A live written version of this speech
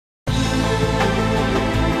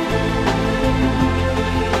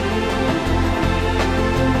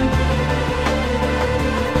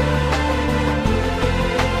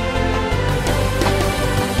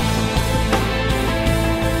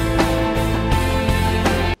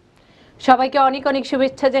সবাইকে অনেক অনেক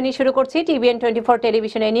শুভেচ্ছা জানিয়ে শুরু করছি টিবিএন 24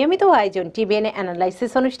 টেলিভিশনের নিয়মিত আয়োজন টিবিএন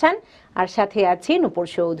অ্যানালাইসিস অনুষ্ঠান। আর সাথে আছি নূপুর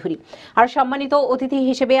চৌধুরী। আর সম্মানিত অতিথি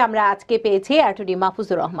হিসেবে আমরা আজকে পেয়েছি অ্যাটর্নি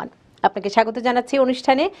মাহফুজুর রহমান। আপনাকে স্বাগত জানাচ্ছি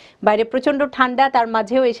অনুষ্ঠানে। বাইরে প্রচন্ড ঠান্ডা, তার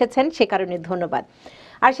মাঝেও এসেছেন, সে কারণে ধন্যবাদ।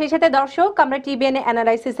 আর সেই সাথে দর্শক, আমরা টিবিএন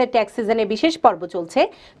অ্যানালাইসিসের ট্যাক্স সিজনে বিশেষ পর্ব চলছে।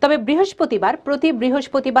 তবে প্রতি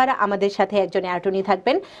বৃহস্পতিবার আমাদের সাথে একজন অ্যাটর্নি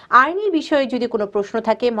থাকবেন। আইনি বিষয়ে যদি কোনো প্রশ্ন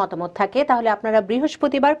থাকে, মতামত থাকে, তাহলে আপনারা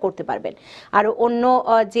বৃহস্পতিবার করতে পারবেন। আর অন্য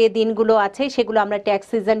যে দিনগুলো আছে সেগুলো আমরা ট্যাক্স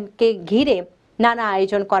সিজনকে ঘিরে নানা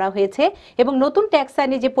আয়োজন করা হয়েছে এবং নতুন ট্যাক্স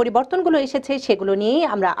আইনে যে পরিবর্তনগুলো এসেছে সেগুলো নিয়েই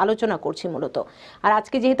আমরা আলোচনা করছি মূলত। আর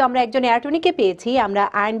আজকে যেহেতু আমরা একজন অ্যাটর্নিকে পেয়েছি, আমরা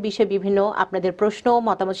আইন বিষয়ে বিভিন্ন আপনাদের প্রশ্ন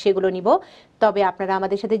মতামত সেগুলো নিব। তবে আপনারা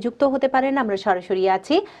আমাদের সাথে যুক্ত হতে পারেন। আমরা সরাসরি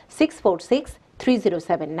আছি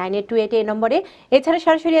 646-307-9828 এই নম্বরে। এছাড়া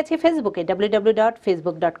সরাসরি আছি ফেসবুকে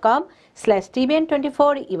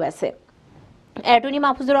www.facebook.com/tbn24USA। অ্যাটর্নি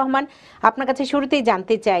মাহফুজুর রহমান, আপনার কাছে শুরুতেই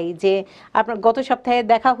জানতে চাই যে আপনার গত সপ্তাহে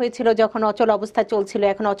দেখা হয়েছিল যখন অচল অবস্থা চলছিল,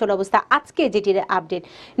 এখন অচল অবস্থা, আজকে যেটির আপডেট,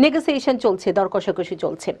 নেগোসিয়েশন চলছে, দর কষাকষি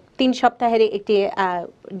চলছে, 3 সপ্তাহের একটি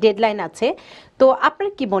ডেডলাইন আছে। তো আপনার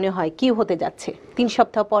কি মনে হয় কি হতে যাচ্ছে? 3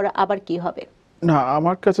 সপ্তাহ পর আবার কি হবে? না,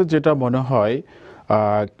 আমার কাছে যেটা মনে হয়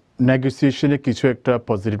নেগোসিয়েশনে কিছু একটা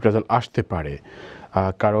পজিটিভ রেজাল্ট আসতে পারে।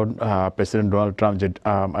 কারণ প্রেসিডেন্ট ডোনাল্ড ট্রাম্প যে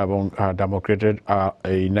এবং ডেমোক্রেটের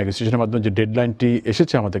এই নেগোসিয়েশনের মাধ্যমে যে ডেডলাইনটি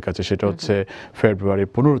এসেছে আমাদের কাছে, সেটা হচ্ছে ফেব্রুয়ারি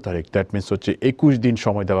 15 তারিখ। দ্যাট মিনস হচ্ছে 21 দিন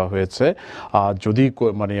সময় দেওয়া হয়েছে। যদি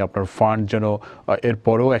মানে আপনার ফান্ড যেন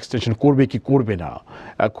এরপরেও এক্সটেনশন করবে কি করবে না।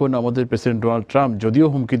 এখন আমাদের প্রেসিডেন্ট ডোনাল্ড ট্রাম্প যদিও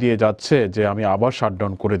হুমকি দিয়ে যাচ্ছে যে আমি আবার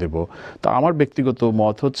শাটডাউন করে দেব, তা আমার ব্যক্তিগত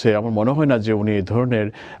মত হচ্ছে আমার মনে হয় না যে উনি এই ধরনের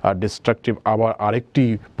ডিস্ট্রাকটিভ আবার আরেকটি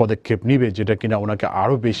পদক্ষেপ নিবে যেটা কিনা ওনাকে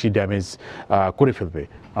আরো বেশি ড্যামেজ করে ফেলবে।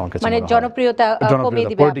 আমার কাছে মানে জনপ্রিয়তা কমিয়ে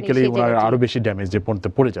দিবে, পলিটিক্যালি ওনার আরো বেশি ড্যামেজ যে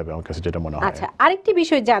পড়ে যাবে আমার কাছে যেটা মনে হয়। আচ্ছা, আরেকটি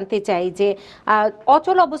বিষয় জানতে চাই যে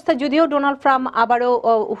অচল অবস্থা, যদিও ডোনাল্ড ট্রাম্প আবারও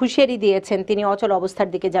হুঁশিয়ারি দিয়েছেন তিনি অচল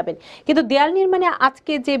অবস্থার দিকে যাবেন, কিন্তু দেয়াল নির্মাণে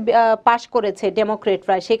আজকে যে পাশ করেছে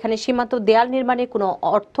ডেমোক্রেটরা, সেখানে সীমান্ত দেয়াল নির্মাণে কোনো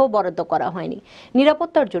অর্থ বরাদ্দ করা হয়নি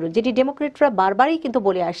নিরাপত্তার জন্য, যেটি ডেমোক্রেটরা বারবারই কিন্তু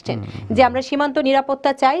বলে আসছেন যে আমরা সীমান্ত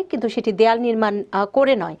নিরাপত্তা চাই, কিন্তু সেটি দেয়াল নির্মাণ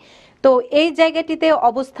করে নয়। তো এই জায়গাটিতে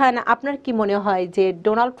অবস্থান আপনার কি মনে হয় যে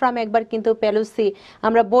ডোনাল্ড ট্রাম্প একবার কিন্তু পেলোসি,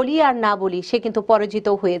 আমরা বলি আর না বলি, সে কিন্তু পরাজিত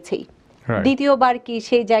হয়েছেই, দ্বিতীয়বার কি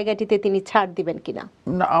সেই জায়গাটিতে তিনি ছাড় দিবেন কিনা?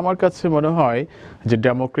 না, আমার কাছে মনে হয় যে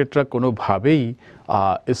ডেমোক্রেটরা কোনোভাবেই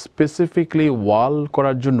স্পেসিফিকলি ওয়াল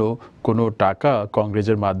করার জন্য কোনো টাকা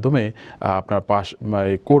কংগ্রেসের মাধ্যমে আপনার পাস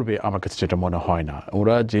করবে, আমার কাছে যেটা মনে হয় না।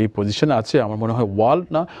 ওরা যেই পজিশনে আছে আমার মনে হয়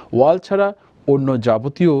ওয়াল ছাড়া অন্য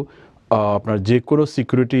যাবতীয় আপনার যে কোনো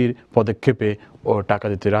সিকিউরিটির পদক্ষেপে ও টাকা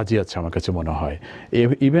দিতে রাজি আছে আমার কাছে মনে হয়।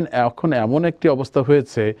 ইভেন এখন এমন একটি অবস্থা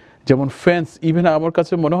হয়েছে যেমন ফেন্স, ইভেন আমার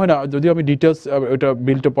কাছে মনে হয় না, যদিও আমি ডিটেলস ওটা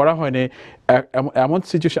বিলটা পড়া হয়নি, এমন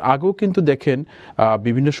সিচুয়েশন আগেও কিন্তু দেখেন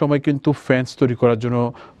বিভিন্ন সময় কিন্তু ফেন্স তৈরি করার জন্য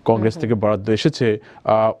কংগ্রেস থেকে বরাদ্দ এসেছে।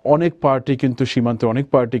 অনেক পার্টি কিন্তু সীমান্তে অনেক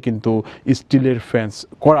পার্টি কিন্তু স্টিলের ফেন্স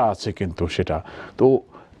করা আছে কিন্তু সেটা। তো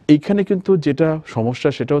এইখানে কিন্তু যেটা সমস্যা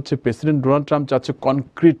সেটা হচ্ছে প্রেসিডেন্ট ডোনাল্ড ট্রাম্প চাচ্ছে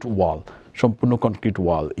কনক্রিট ওয়াল, সম্পূর্ণ কনক্রিট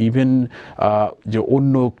ওয়াল, ইভেন যে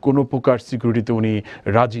অন্য কোনো প্রকার সিকিউরিটিতে উনি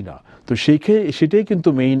রাজি না। তো সেটাই কিন্তু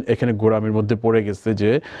মেইন এখানে গোড়ামির মধ্যে পড়ে গেছে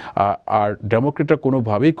যে আর ডেমোক্রেটরা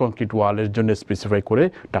কোনোভাবেই কনক্রিট ওয়ালের জন্য স্পেসিফাই করে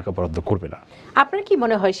টাকা বরাদ্দ করবে না। আপনার কি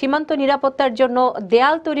মনে হয় সীমান্ত নিরাপত্তার জন্য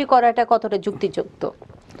দেয়াল তৈরি করাটা কতটা যুক্তিযুক্ত?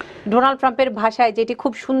 ডোনাল্ড ট্রাম্পের ভাষায় যেটি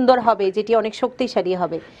খুব সুন্দর হবে, যেটি অনেক শক্তিশালী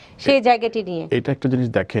হবে, সেই জায়গাটি নিয়ে এটা একটা জিনিস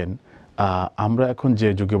দেখেন, আমরা এখন যে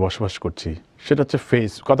যুগে বসবাস করছি সেটা হচ্ছে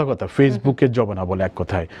ফেসবুকের জমানা বলে এক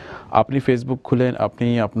কথায়। আপনি ফেসবুক খুলেন, আপনি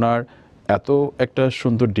আপনার এত একটা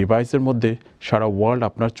সুন্দর ডিভাইসের মধ্যে সারা ওয়ার্ল্ড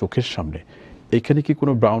আপনার চোখের সামনে। এখানে কি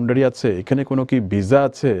কোনো বাউন্ডারি আছে? এখানে কোনো কি ভিসা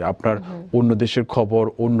আছে আপনার অন্য দেশের খবর,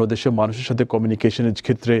 অন্য দেশের মানুষের সাথে কমিউনিকেশনের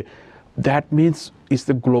ক্ষেত্রে? That means it's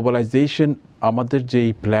the globalization. আমাদের যে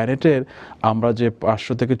এই প্ল্যানেটের আমরা যে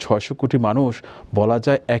 500 থেকে 600 কোটি মানুষ বলা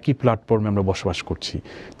যায় একই প্ল্যাটফর্মে আমরা বসবাস করছি।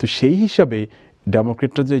 তো সেই হিসাবে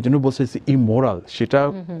ডেমোক্রেটরা যে এই জন্য বলছে ইমোরাল, সেটা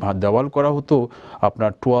দেওয়াল করা হতো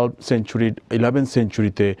আপনার 12th সেঞ্চুরি 11th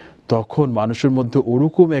সেঞ্চুরিতে। তখন মানুষের মধ্যে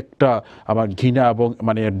ওরকম একটা আমার ঘৃণা এবং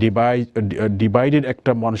মানে ডিভাইডেড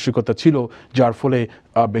একটা মানসিকতা ছিল, যার ফলে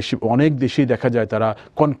অনেক দেশেই দেখা যায় তারা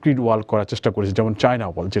কনক্রিট ওয়াল করার চেষ্টা করেছে, যেমন চায়না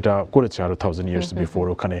ওয়াল যেটা করেছে আরো 1000 ইয়ার্স বিফোর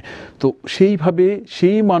ওখানে। তো সেইভাবে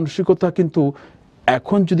সেই মানসিকতা কিন্তু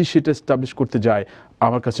এখন যদি সেটা এস্টাবলিশ করতে যায়,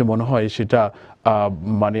 আমার কাছে মনে হয় সেটা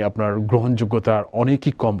মানে আপনার গ্রহণযোগ্যতার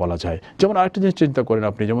অনেকই কম বলা যায়। যেমন আরেকটা জিনিস চিন্তা করেন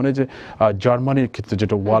আপনি, যেমন এই যে জার্মানির ক্ষেত্রে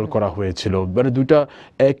যেটা ওয়াল করা হয়েছিল, মানে দুইটা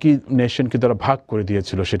একই নেশনকে তারা ভাগ করে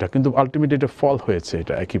দিয়েছিল, সেটা কিন্তু আলটিমেটলি এটা ফল হয়েছে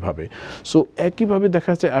এটা একইভাবে। সো একইভাবে দেখা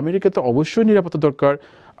যাচ্ছে আমেরিকাতে অবশ্যই নিরাপত্তা দরকার।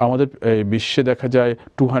 আমাদের বিশ্বে দেখা যায়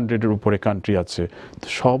 200-এর উপরে কান্ট্রি আছে, তো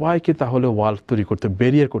সবাইকে তাহলে ওয়াল তৈরি করতে,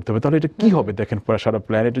 ব্যারিয়ার করতে হবে, তাহলে এটা কি হবে? দেখেন পুরো সারা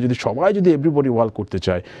প্ল্যানেটে যদি সবাই যদি এভরিবডি ওয়াল করতে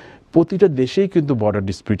চায়, প্রতিটা দেশেই কিন্তু বর্ডার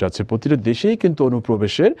ডিসপিউট আছে, প্রতিটা দেশেই কিন্তু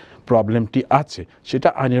অনুপ্রবেশের প্রবলেমটি আছে, সেটা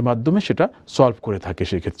আইনের মাধ্যমে সেটা সলভ করে থাকে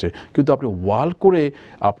সেক্ষেত্রে। কিন্তু আপনি ওয়াল করে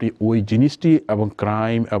আপনি ওই জিনিসটি এবং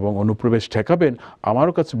ক্রাইম এবং অনুপ্রবেশ ঠেকাবেন,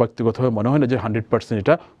 আমারও কাছে ব্যক্তিগতভাবে মনে হয় না যে 100%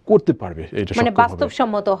 এটা করতে পারবে, এটা মানে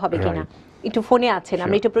বাস্তবসম্মত হবে কিনা। একটু ফোনে আছেন,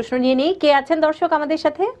 আমরা একটু প্রশ্ন নিয়ে নেই। কে আছেন দর্শক আমাদের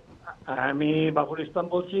সাথে? আমি বাবুল ইসলাম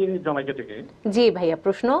বলছি জমাইকা থেকে। জি ভাইয়া,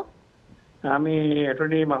 প্রশ্ন। আমি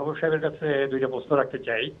অ্যাটর্নি মাহবুব সাহেবের কাছে দুইটা প্রশ্ন রাখতে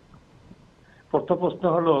চাই। প্রথম প্রশ্ন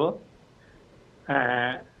হলো,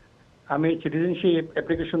 আমি সিটিজেনশিপ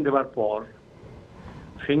অ্যাপ্লিকেশন দেওয়ার পর,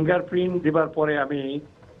 ফিঙ্গারপ্রিন্ট দেওয়ার পরে আমি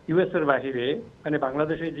ইউএস এর বাহিরে মানে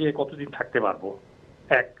বাংলাদেশে গিয়ে কতদিন থাকতে পারবো?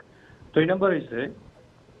 এক। 2 নম্বর হয়েছে,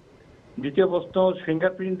 দ্বিতীয় প্রশ্ন,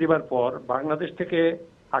 ফিঙ্গারপ্রিন্ট দেওয়ার পর বাংলাদেশ থেকে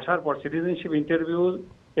আসার পর সিটিজেনশিপ ইন্টারভিউ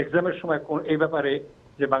এক্সামের সময় এই ব্যাপারে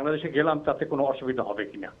যে বাংলাদেশে গেলাম তাতে কোনো অসুবিধা হবে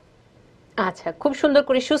কিনা? আচ্ছা, খুব সুন্দর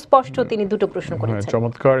করে সুস্পষ্ট তিনি দুটো প্রশ্ন করেছেন।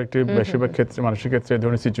 চমৎকার। একটি বেশিরভাগ ক্ষেত্রে মানুষের ক্ষেত্রে এই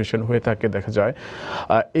ধরনের সিচুয়েশন হয়ে থাকে দেখা যায়।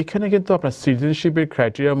 এখানে কিন্তু আপনার সিটিজেনশিপের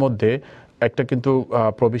ক্রাইটেরিয়ার মধ্যে একটা কিন্তু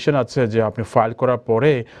প্রভিশন আছে যে আপনি ফাইল করার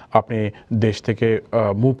পরে আপনি দেশ থেকে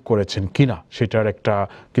মুভ করেছেন কিনা, সেটার একটা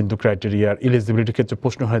কিন্তু ক্রাইটেরিয়ার এলিজিবিলিটির ক্ষেত্রে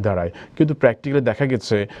প্রশ্ন হয়ে দাঁড়ায়। কিন্তু প্র্যাকটিক্যালি দেখা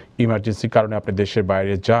গেছে ইমার্জেন্সির কারণে আপনি দেশের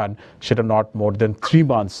বাইরে যান, সেটা নট মোর দেন 3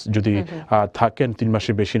 মান্থস যদি থাকেন, 3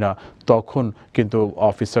 মাসের বেশি না, তখন কিন্তু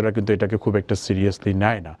অফিসাররা কিন্তু এটাকে খুব একটা সিরিয়াসলি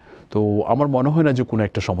নেয় না। তো আমার মনে হয় না যে কোনো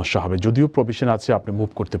একটা সমস্যা হবে, যদিও প্রভিশন আছে আপনি মুভ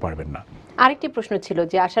করতে পারবেন না। আরেকটি প্রশ্ন ছিল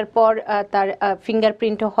যে আসার পর তার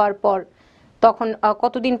ফিঙ্গারপ্রিন্ট হওয়ার পর তখন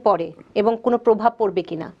কতদিন পরে এবং কোনো প্রভাব পড়বে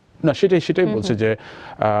কিনা? না, সেটাই বলছে যে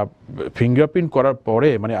ফিঙ্গারপ্রিন্ট করার পরে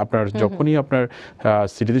মানে আপনার যখনই আপনার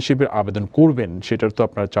সিটিজেনশিপের আবেদন করবেন, সেটার তো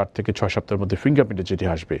আপনার 4 থেকে 6 সপ্তাহের মধ্যে ফিঙ্গারপ্রিন্টে যেটি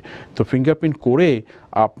আসবে। তো ফিঙ্গারপ্রিন্ট করে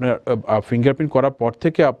আপনার ফিঙ্গারপ্রিন্ট করার পর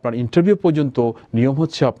থেকে আপনার ইন্টারভিউ পর্যন্ত নিয়ম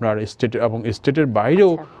হচ্ছে আপনার স্টেট এবং স্টেটের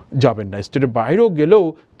বাইরেও যাবেন না। স্টেটের বাইরেও গেলেও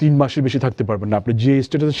 3 মাসের বেশি থাকতে পারবেন না। আপনি যে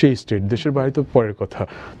স্টেট আছে সেই স্টেট, দেশের বাইরে তো পরের কথা।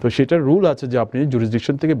 তো সেটার রুল আছে যে আপনি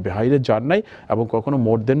জুরিসডিকশন থেকে বাইরে যান নাই এবং কখনো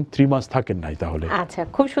মোর দেন 3 মাস থাকেন নাই তাহলে। আচ্ছা,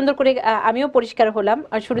 খুব সুন্দর করে আমিও পরিষ্কার হলাম।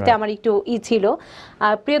 শুরুতে আমার একটু ছিল।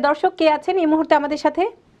 প্রিয় দর্শক, কে আছেন এই মুহূর্তে আমাদের সাথে?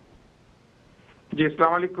 জি,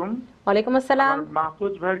 আসসালামু আলাইকুম। ওয়ালাইকুম আসসালাম।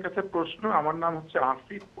 মাহফুজ ভাইয়ের কাছে প্রশ্ন। আমার নাম হচ্ছে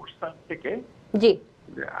আসিফ পুরসাদ থেকে। জি,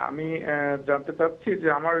 আমি জানতে চাচ্ছি যে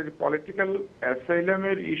আমার পলিটিক্যাল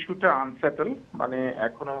অ্যাসাইলামের ইস্যুটা আনসেটেল, মানে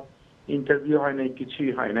এখনো ইন্টারভিউ হয় নাই,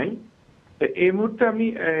 কিছুই হয় নাই। তো এই মুহূর্তে আমি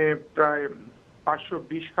প্রায়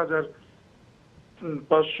 520,000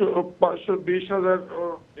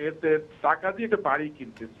 এতে টাকা দিয়ে একটা বাড়ি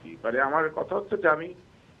কিনতেছি। মানে আমার কথা হচ্ছে যে আমি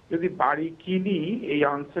যদি বাড়ি কিনি এই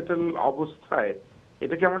আনসেটেল অবস্থায়,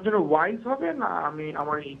 এটা কি আমার জন্য ওয়াইজ হবে, না আমি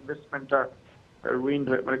আমার ইনভেস্টমেন্টটা রুইন্ড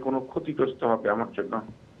হয়ে মানে কোনো ক্ষতিগ্রস্ত হবে আমার জন্য?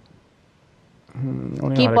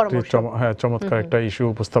 উনি চমৎকার একটা ইস্যু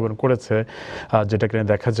উপস্থাপন করেছে, যেটা কিনা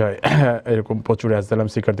দেখা যায় এরকম প্রচুর অ্যাসাইলাম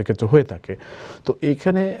সিকারদের ক্ষেত্রে হয়ে থাকে। তো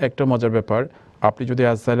এইখানে একটা মজার ব্যাপার, আপনি যদি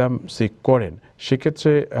অ্যাসাইলাম সিক করেন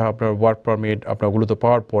সেক্ষেত্রে আপনার ওয়ার্ক পারমিট আপনার ওগুলো তো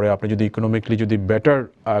পাওয়ার পরে আপনি যদি ইকোনমিকলি যদি বেটার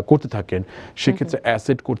করতে থাকেন, সেক্ষেত্রে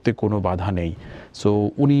অ্যাসেট করতে কোনো বাধা নেই। সো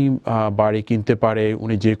উনি বাড়ি কিনতে পারে,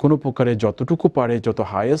 উনি যে কোনো প্রকারে যতটুকু পারে, যত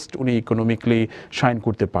হাইয়েস্ট উনি ইকোনমিকলি শাইন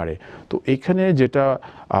করতে পারে। তো এখানে যেটা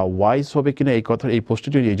ওয়াইজ হবে কিনা এই কথা, এই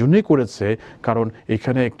পোস্টটি এই জন্যই করেছে কারণ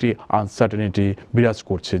এখানে একটি আনসার্টেনিটি বিরাজ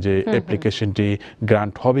করছে যে অ্যাপ্লিকেশনটি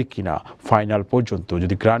গ্রান্ট হবে কিনা ফাইনাল পর্যন্ত।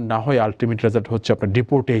 যদি গ্রান্ট না হয় আলটিমেট রেজাল্ট হচ্ছে আপনার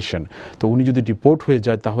ডিপোর্টেশন। তো উনি যদি ডিপোর্ট হয়ে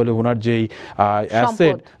যায় তাহলে ওনার যেই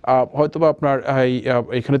অ্যাসেট হয়তো বা আপনার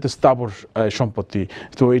এখানে তো স্থাবর সম্পত্তি,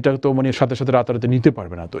 তো এটা তো মানে সাথে সাথে রাতারাতি নিতে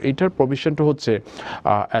পারবে না। তো এইটার প্রভিশনটা হচ্ছে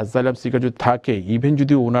অ্যাসাইলাম সিকার যদি থাকে, ইভেন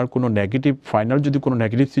যদি ওনার কোনো নেগেটিভ ফাইনাল যদি কোনো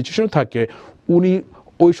নেগেটিভ সিচুয়েশন থাকে, উনি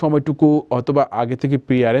ওই সময়টুকু অথবা আগে থেকে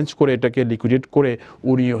প্রি অ্যারেঞ্জ করে এটাকে লিকুইডেট করে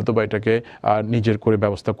উনি অথবা এটাকে নিজের করে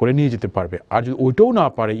ব্যবস্থা করে নিয়ে যেতে পারবে। আর যদি ওইটাও না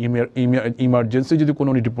পারে, ইমার্জেন্সি যদি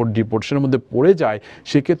কোনো ডিপোর্টেশনের মধ্যে পড়ে যায়,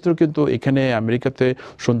 সেক্ষেত্রেও কিন্তু এখানে আমেরিকাতে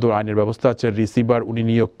সুন্দর আইনের ব্যবস্থা আছে। রিসিভার উনি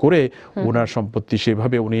নিয়োগ করে ওনার সম্পত্তি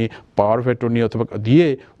সেভাবে উনি পাওয়ার অফ অ্যাটর্নি অথবা দিয়ে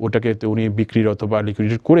ওটাকে উনি বিক্রির অথবা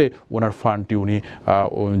লিকুইডেট করে ওনার ফান্ডটি উনি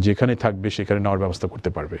যেখানে থাকবে সেখানে নেওয়ার ব্যবস্থা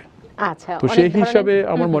করতে পারবে। আচ্ছা, তো সেই হিসাবে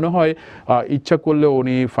আমার মনে হয় ইচ্ছা করলে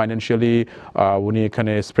উনি ফাইন্যান্সিয়ালি উনি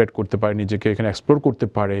এখানে স্প্রেড করতে পারে, নিজেকে এখানে এক্সপ্লোর করতে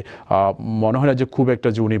পারে। মনে হয় না যে খুব একটা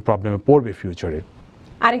যে উনি প্রবলেমে পড়বে ফিউচারে।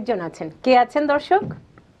 আরেকজন আছেন, কে আছেন দর্শক?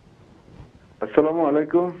 আসসালামু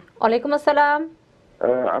আলাইকুম। ওয়ালাইকুম আসসালাম।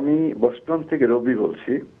 আমি বস্টন থেকে রবি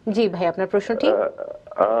বলছি। জি ভাই, আপনার প্রশ্নটি?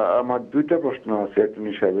 আমার দুইটা প্রশ্ন আছে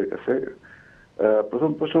অ্যাটর্নি সাহেবের কাছে।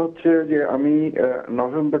 প্রথম প্রশ্ন হচ্ছে যে আমি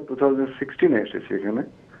নভেম্বর 2016 এসেছি এখানে।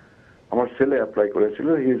 আমার ছেলে অ্যাপ্লাই করেছিল,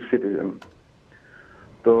 হি ইজ সিটিজেন।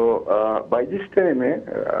 তো বাই দিস টাইমে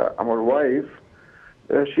আমার wife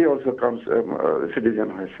she also comes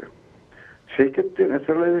citizen হয়েছে। সেই ক্ষেত্রে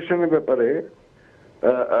ন্যাচারালাইজেশনের ব্যাপারে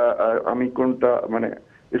আমি কোনটা মানে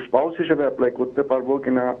স্পাউস হিসেবে অ্যাপ্লাই করতে পারবো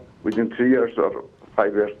কিনা উইদিন 3 ইয়ার্স অর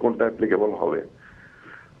 5 ইয়ার্স, কোনটা অ্যাপ্লিকেবল হবে?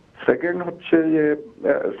 সেকেন্ড হচ্ছে যে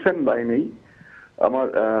সেম লাইনেই আমার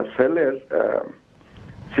ছেলের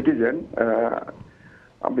সিটিজেন,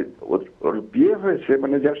 আমি ওর বিয়ে হয়েছে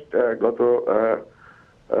মানে জাস্ট গত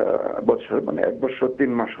বছর, মানে 1 বছর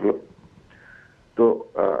 3 মাস হলো। তো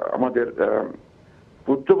আমাদের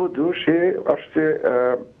পুত্রবধূ সে আসছে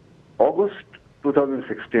অগস্ট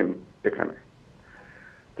 2016 এখানে।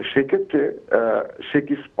 তো সেক্ষেত্রে সে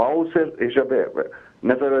কি স্পাউসের হিসাবে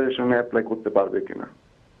ন্যাচারালাইজেশনে অ্যাপ্লাই করতে পারবে কিনা?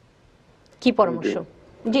 কি পরামর্শ?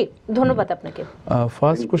 জি, ধন্যবাদ আপনাকে।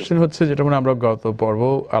 ফার্স্ট কোশ্চেন হচ্ছে যেটা মানে আমরা গত পর্ব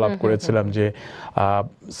আলাপ করেছিলাম যে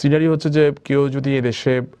সিনারি হচ্ছে যে কেউ যদি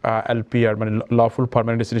এদেশে এলপিআর মানে লফুল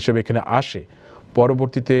পার্মানেন্ট রেসিডেন্ট হিসেবে এখানে আসে,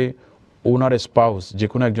 পরবর্তীতে ওনার স্পাউস, যে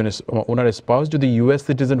কোনো একজন ওনার স্পাউস যদি ইউএস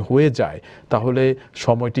সিটিজেন হয়ে যায়, তাহলে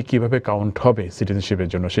সময়টি কিভাবে কাউন্ট হবে সিটিজেনশিপের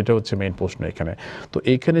জন্য, সেটা হচ্ছে মেইন প্রশ্ন এখানে। তো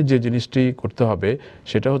এইখানে যে জিনিসটি করতে হবে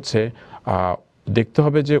সেটা হচ্ছে দেখতে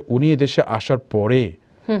হবে যে উনি এদেশে আসার পরে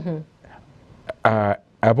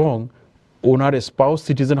এবং ওনার স্পাউস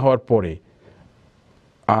সিটিজেন হওয়ার পরে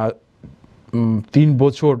 3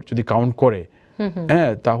 বছর যদি কাউন্ট করে,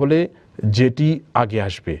 হ্যাঁ, তাহলে যেটি আগে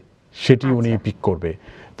আসবে সেটি উনি পিক করবে।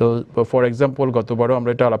 তো ফর এক্সাম্পল গতবারও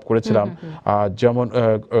আমরা এটা আলাপ করেছিলাম, যেমন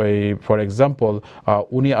ফর এক্সাম্পল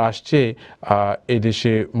উনি আসছে এই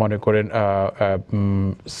দেশে মনে করেন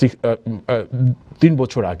 3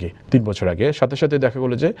 বছর আগে, সাথে সাথে দেখা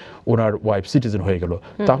গেলো যে ওনার ওয়াইফ সিটিজেন হয়ে গেল,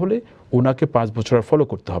 তাহলে ওনাকে 5 বছর আর ফলো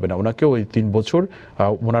করতে হবে না, ওনাকে ওই 3 বছর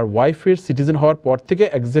ওনার ওয়াইফের সিটিজেন হওয়ার পর থেকে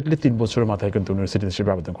এক্স্যাক্টলি 3 বছরের মাথায় কিন্তু উনি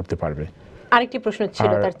সিটিজেনশিপে আবেদন করতে পারবে। আরেকটি প্রশ্ন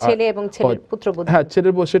ছিল তার ছেলে এবং ছেলের পুত্রবধূ। হ্যাঁ,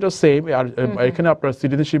 ছেলের সেটা সেম। আর এখানে আপনার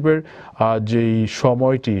সিটিজেনশিপের যেই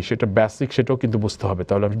সময়টি সেটা বেসিক, সেটাও কিন্তু বুঝতে হবে।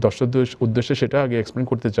 তাহলে আমি দর্শকদের উদ্দেশ্যে সেটা আগে এক্সপ্লেন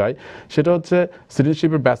করতে চাই। সেটা হচ্ছে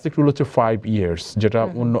সিটিজেনশিপের বেসিক রুল হচ্ছে 5 ইয়ার্স, যেটা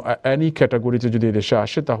অন্য এনি ক্যাটাগরিতে যদি এদেশে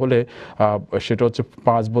আসে তাহলে সেটা হচ্ছে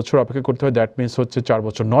 5 বছর অপেক্ষা করতে হয়, দ্যাট মিনস হচ্ছে 4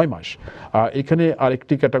 বছর 9 মাস। এখানে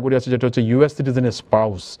আরেকটি ক্যাটাগরি আছে যেটা হচ্ছে ইউএস সিটিজেনের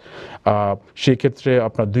স্পাউস, সেক্ষেত্রে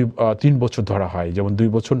আপনার 3 বছর ধরা হয়, যেমন 2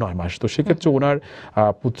 বছর 9 মাস। তো সেক্ষেত্রে ওনার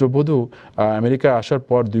পুত্রবধূ আমেরিকায় আসার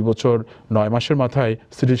পর 2 বছর 9 মাসের মাথায়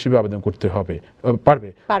সিটিজেনশিপে আবেদন করতে পারবে।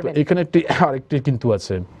 তো এখানে আরেকটি কিন্তু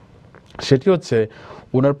আছে, সেটি হচ্ছে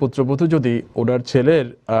ওনার পুত্রবধূ যদি ওনার ছেলের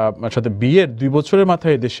সাথে বিয়ের 2 বছরের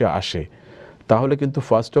মাথায় দেশে আসে, তাহলে কিন্তু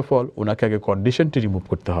ফার্স্ট অফ অল ওনাকে আগে কন্ডিশনটি রিমুভ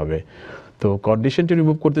করতে হবে। তো কন্ডিশনটি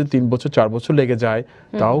রিমুভ করতে 3 বছর 4 বছর লেগে যায়,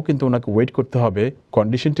 তাও কিন্তু ওনাকে ওয়েট করতে হবে।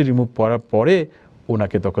 কন্ডিশনটি রিমুভ করার পরে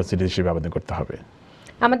ওনাকে তখন সিটিজেনশিপে আবেদন করতে হবে।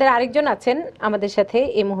 আমাদের আরেকজন আছেন আমাদের সাথে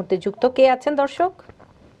এই মুহূর্তে যুক্ত, কে আছেন দর্শক?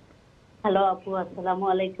 হ্যালো আপু, আসসালামু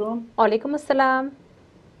আলাইকুম। ওয়ালাইকুম আসসালাম।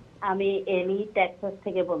 আমি এলি টেক্সাস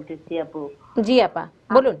থেকে বলতেছি আপু। জি আপা,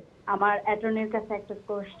 বলুন। আমার অ্যাটর্নির কাছে একটা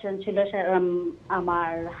কোশ্চেন ছিল।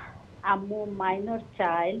 আমার আম্মু মাইনর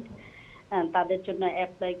চাইল্ড, তাদের জন্য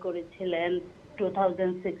অ্যাপ্লাই করেছিলেন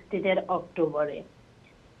 2016 এর অক্টোবরে,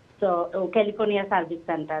 তো ক্যালিফোর্নিয়া সার্ভিস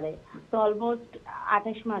সেন্টারে। তো অলমোস্ট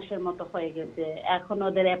 28 মাসের মতো হয়ে গেছে, এখন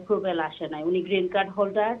ওদের অ্যাপ্রুভেল আসে নাই। উনি গ্রিন কার্ড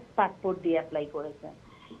হোল্ডার, পাসপোর্ট দিয়ে অ্যাপ্লাই করেছেন।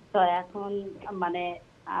 তো এখন মানে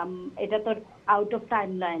এটা তো আউট অফ টাইম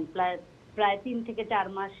লাইন, প্রায় 3 থেকে 4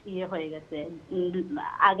 মাস হয়ে গেছে,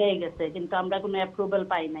 আগে গেছে, কিন্তু আমরা কোনো অ্যাপ্রুভাল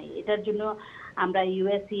পাই নাই। এটার জন্য আমরা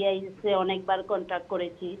ইউএসসিআইএস এ অনেকবার কন্ট্যাক্ট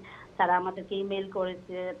করেছি, তারা আমাদেরকে ইমেল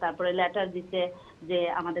করেছে, তারপরে লেটার দিতে যে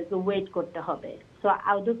আমাদেরকে ওয়েট করতে হবে। সো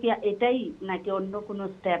আদৌ কি এটাই নাকি অন্য কোনো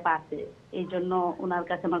স্টেপ আছে? এই জন্য ওনার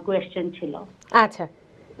কাছে আমার কোয়েশ্চেন ছিল। আচ্ছা,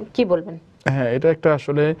 কি বলবেন? হ্যাঁ, এটা একটা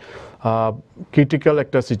আসলে ক্রিটিক্যাল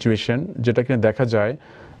একটা সিচুয়েশন, যেটা কিনা দেখা যায়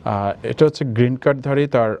এটা হচ্ছে গ্রিন কার্ডধারী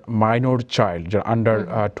তার মাইনর চাইল্ড, যারা আন্ডার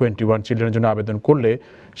 21 চিলড্রেনের জন্য আবেদন করলে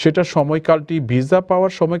সেটার সময়কালটি, ভিসা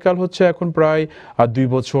পাওয়ার সময়কাল হচ্ছে এখন প্রায় 2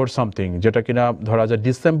 বছর সামথিং, যেটা কিনা ধরা যায়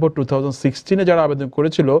ডিসেম্বর 2016 যারা আবেদন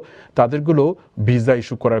করেছিল তাদেরগুলো ভিসা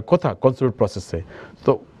ইস্যু করার কথা কনসুলেট প্রসেসে।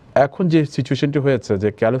 তো এখন যে সিচুয়েশনটি হয়েছে যে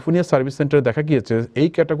ক্যালিফোর্নিয়া সার্ভিস সেন্টারে দেখা গিয়েছে এই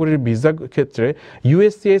ক্যাটাগরির ভিসা ক্ষেত্রে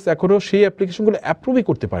ইউএসসিআইএস এখনও সেই অ্যাপ্লিকেশনগুলো অ্যাপ্রুভই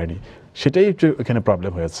করতে পারেনি, সেটাই এখানে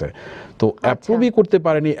প্রবলেম হয়েছে। তো অ্যাপ্রুভই করতে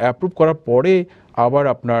পারেনি, অ্যাপ্রুভ করার পরে আবার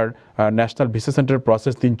আপনার ন্যাশনাল ভিসা সেন্টার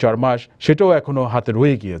প্রসেস 3-4 মাস, সেটাও এখনও হাতে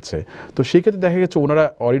রয়ে গিয়েছে। তো সেক্ষেত্রে দেখা গেছে ওনারা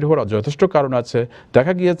অডিট হওয়ার যথেষ্ট কারণ আছে।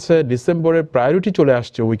 দেখা গিয়েছে ডিসেম্বরের প্রায়োরিটি চলে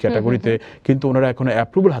আসছে ওই ক্যাটাগরিতে, কিন্তু ওনারা এখনো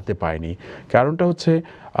অ্যাপ্রুভাল হাতে পায়নি। কারণটা হচ্ছে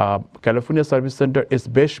ক্যালিফোর্নিয়া সার্ভিস সেন্টার ইজ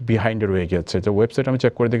বেশ বিহাইন্ডে রয়ে গেছে। যে ওয়েবসাইট আমি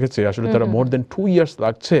চেক করে দেখেছি, আসলে তারা মোর দেন 2 ইয়ার্স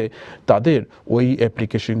লাগছে তাদের ওই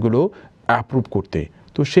অ্যাপ্লিকেশনগুলো অ্যাপ্রুভ করতে।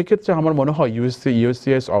 তো সেক্ষেত্রে আমার মনে হয়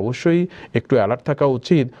ইউএসসিআইএস অবশ্যই একটু অ্যালার্ট থাকা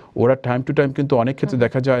উচিত। ওরা টাইম টু টাইম কিন্তু অনেক ক্ষেত্রে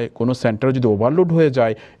দেখা যায় কোনো সেন্টারে যদি ওভারলোড হয়ে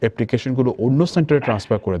যায়, অ্যাপ্লিকেশনগুলো অন্য সেন্টারে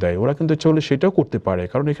ট্রান্সফার করে দেয়। ওরা কিন্তু চাইলে সেটাও করতে পারে,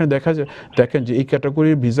 কারণ এখানে দেখেন যে এই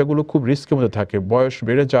ক্যাটাগরির ভিসাগুলো খুব রিস্কের মধ্যে থাকে, বয়স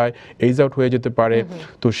বেড়ে যায়, এইজ আউট হয়ে যেতে পারে।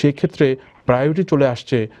 তো সেই ক্ষেত্রে প্রায়োরিটি চলে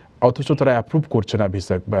আসছে, অথচ তারা অ্যাপ্রুভ করছে না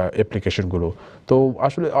ভিসা বা অ্যাপ্লিকেশনগুলো। তো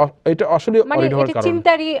আসলে এটা আসলে অডিট হওয়ার কারণ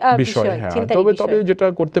বিষয়। হ্যাঁ, তবে যেটা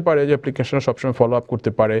করতে পারে যে অ্যাপ্লিকেশন সবসময় ফলো আপ করতে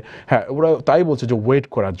পারে। হ্যাঁ, ওরা তাই বলছে যে ওয়েট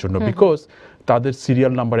করার জন্য, বিকজ তাদের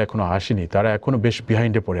সিরিয়াল নাম্বার এখনো আসেনি, তারা এখনো বেশ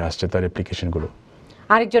বিহাইন্ডে পড়ে আসছে তার অ্যাপ্লিকেশনগুলো।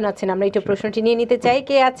 আরেকজন আছেন, আমরা একটু প্রশ্নটি নিয়ে নিতে চাই।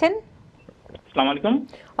 কে আছেন? আসসালামু আলাইকুম।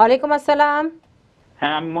 ওয়ালাইকুম আসসালাম।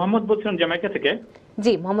 হ্যাঁ, আমি মোহাম্মদ বলছিলাম জ্যামাইকা থেকে।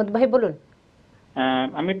 জি মোহাম্মদ ভাই বলুন।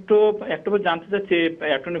 আমি একটু জানতে চাচ্ছি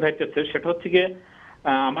অ্যাটর্নি ভাইয়ের কাছে, সেটা হচ্ছে গিয়ে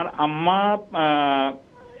আমার আম্মা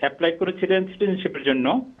অ্যাপ্লাই করেছিলেন সিটিজেনশিপের জন্য।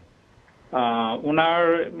 ওনার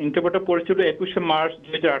ইন্টারভিউটা পড়েছিল 21শে মার্চ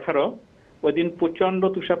 2018। ওই দিন প্রচন্ড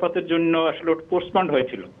তুষারপাতের জন্য আসলে পোস্টপন্ড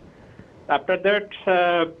হয়েছিল। আফটার দ্যাট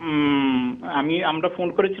আমরা ফোন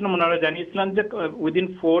করেছিলাম, ওনারা জানিয়েছিলেন যে উইদিন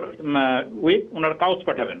 4 উইক ওনারা কাগজ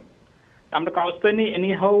পাঠাবেন। আমরা কাগজ পাইনি।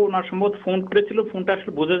 এনিহাউ ওনার সম্ভবত ফোন করেছিল, ফোনটা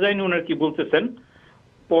আসলে বোঝা যায়নি ওনার কি বলতেছেন।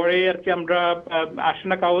 পরে আর কি আমরা আসে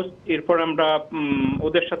না কাগজ, এরপর আমরা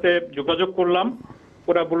ওদের সাথে যোগাযোগ করলাম।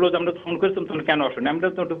 ওরা বললো যে আমরা ফোন করেছিলাম, তোমরা কেন আসো না? আমরা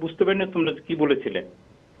তো বুঝতে পারিনি তোমরা কি বলেছিলে।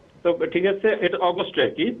 তো ঠিক আছে, এটা অগস্টে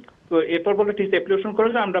আর কি। তো এরপর বলে ঠিক অ্যাপ্লিকেশন করে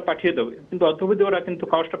আমরা পাঠিয়ে দেবো, কিন্তু অদ্যাবধি ওরা কিন্তু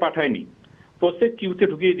কাগজটা পাঠায়নি। প্রসেস কিউতে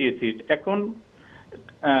ঢুকিয়ে দিয়েছি। এখন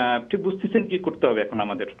ঠিক বুঝতেছেন কি করতে হবে এখন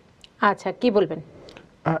আমাদের? আচ্ছা, কি বলবেন?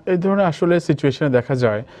 এই ধরনের আসলে সিচুয়েশনে দেখা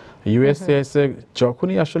যায় ইউএসসিআইএস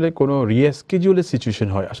যখনই আসলে কোনো রিস্কেডিউলের সিচুয়েশন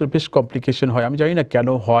হয়, আসলে বেশ কমপ্লিকেশন হয়। আমি জানি না কেন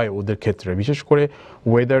হয় ওদের ক্ষেত্রে, বিশেষ করে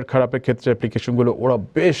ওয়েদার খারাপের ক্ষেত্রে অ্যাপ্লিকেশনগুলো ওরা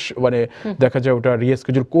বেশ দেখা যায় ওটা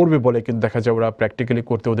রিস্কেডিউল করবে বলে, কিন্তু দেখা যায় ওরা প্র্যাকটিক্যালি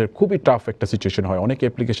করতে ওদের খুবই টাফ একটা সিচুয়েশন হয়। অনেক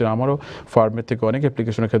অ্যাপ্লিকেশন, আমারও ফার্মের থেকে অনেক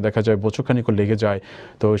অ্যাপ্লিকেশনের ক্ষেত্রে দেখা যায় বছরখানিক লেগে যায়।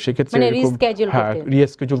 তো সেক্ষেত্রে হ্যাঁ,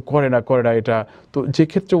 রিস্কেডিউল করে না এটা। তো যে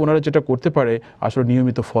ক্ষেত্রে ওনারা যেটা করতে পারে, আসলে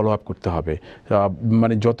নিয়মিত ফলো আপ করতে হবে।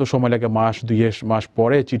 যত সময় লাগে, মাস 2 মাস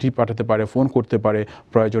পরে চিঠি পাঠাতে পারে, ফোন করতে পারে,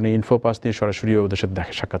 প্রয়োজনে ইনফো পাস নিয়ে সরাসরি ওদের সাথে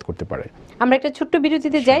দেখা সাক্ষাৎ করতে পারে। আমরা একটা ছোট্ট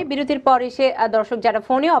বিরতিতে যাই। বিরতির পর এসে দর্শক যারা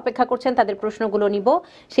ফোনে অপেক্ষা করছেন তাদের প্রশ্নগুলো নিব,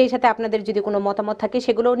 সেই সাথে আপনাদের যদি কোনো মতামত থাকে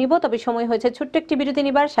সেগুলোও নিব। তবে সময় হয়েছে ছোট্ট একটি বিরতি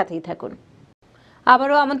নিবার, সাথেই থাকুন।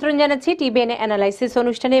 আবারও আমন্ত্রণ জানাচ্ছি টিবিএন অ্যানালাইসিস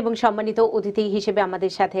অনুষ্ঠানে, এবং সম্মানিত অতিথি হিসেবে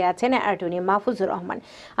আমাদের সাথে আছেন অ্যাটর্নি মাহফুজুর রহমান।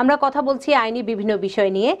 আমরা কথা বলছি আইনি বিভিন্ন বিষয়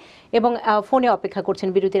নিয়ে, এবং ফোনে অপেক্ষা করছেন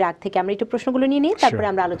বিরতির আগ থেকে। আমরা একটু প্রশ্নগুলো নিয়ে নিই, তারপরে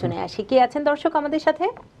আমরা আলোচনায় আসি। কে আছেন দর্শক আমাদের সাথে?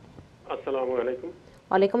 আসসালামু আলাইকুম।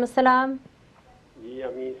 ওয়ালাইকুম আসসালাম। জি,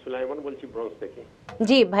 আমি সুলাইমান বলছি ব্রঞ্জ থেকে।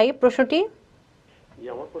 জি ভাই, প্রশ্নটি? জি,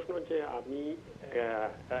 আমার প্রশ্ন হচ্ছে, আমি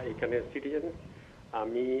এখানে সিটিজেন,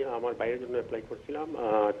 আমি আমার বাইরের জন্য অ্যাপ্লাই করছিলাম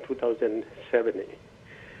 2007-এ।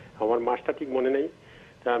 আমার মাসটা ঠিক মনে নেই।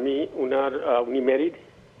 তা উনি ম্যারিড,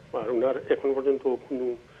 আর উনার এখন পর্যন্ত কোনো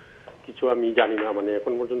কিছু আমি জানি না,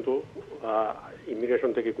 এখন পর্যন্ত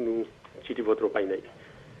ইমিগ্রেশন থেকে কোনো চিঠিপত্র পাই নাই।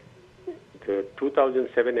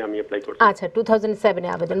 2007-এ আমি অ্যাপ্লাই করছি। আচ্ছা, 2007-এ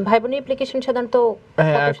আবেদন। ভাই বোন অ্যাপ্লিকেশন সাধারণত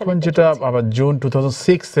এখন যেটা আবার জুন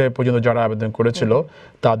 2006 পর্যন্ত যারা আবেদন করেছিল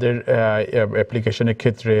তাদের অ্যাপ্লিকেশনের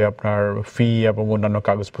ক্ষেত্রে আপনার ফি এবং অন্যান্য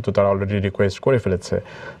কাগজপত্র তারা অলরেডি রিকোয়েস্ট করে ফেলেছে।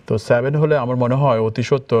 তো 7 হলে আমার মনে হয় অতি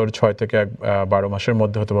সত্বর 6 থেকে 12 মাসের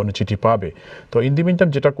মধ্যে হয়তো উনি চিঠি পাবে। তো ইন দি মিনটাইম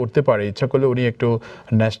যেটা করতে পারে, ইচ্ছা করলে উনি একটু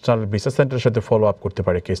ন্যাশনাল ভিসা সেন্টারের সাথে ফলো আপ করতে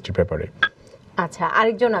পারে কেসটির ব্যাপারে। আচ্ছা,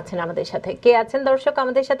 আরেকজন আছেন আমাদের সাথে। কে আছেন দর্শক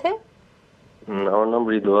আমাদের সাথে? আমার নাম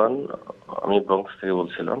রিদওয়ান, আমি ব্রঙ্কস থেকে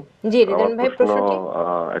বলছিলাম। জি রিদওয়ান ভাই, প্রশ্নটি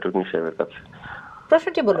অ্যাটর্নি সাহেবের কাছে।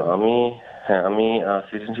 প্রশ্নটি বলুন। আমি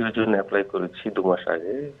সিটিজেনশিপের জন্য অ্যাপ্লাই করেছি 2 মাস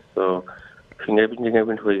আগে। তো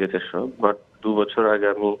ফিঙ্গারপ্রিন্ট হয়ে গেছে সব, বাট 2 বছর আগে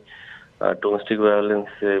আমি ডোমেস্টিক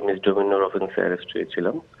ভায়োলেন্সে মিসডোমিনার অফেন্সে অ্যারেস্ট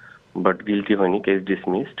হয়েছিলাম, বাট গিলটি হয়নি, কেস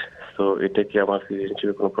ডিসমিসড। তো এটা কি আমার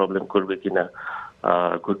সিটিজেনশিপে কোনো প্রবলেম করবে কিনা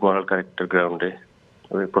গুড মরাল ক্যারেক্টার গ্রাউন্ডে?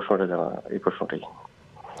 এই প্রশ্নটাই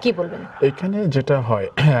কি বলবেন? এখানে যেটা হয়,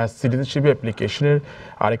 সিটিজেনশিপ অ্যাপ্লিকেশনের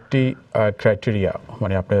আরেকটি ক্রাইটেরিয়া,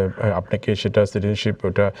 আপনাকে সেটা সিটিজেনশিপ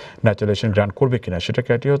ওটা ন্যাচারালাইজেশন গ্রান্ট করবে কিনা, সেটা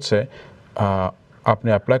ক্রাইটেরিয়া হচ্ছে আপনি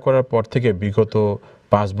অ্যাপ্লাই করার পর থেকে বিগত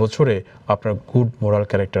 5 বছরে আপনার গুড মোরাল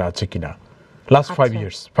ক্যারেক্টার আছে কিনা। Last 5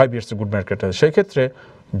 years good moral character. সেই ক্ষেত্রে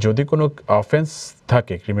যদি কোনো অফেন্স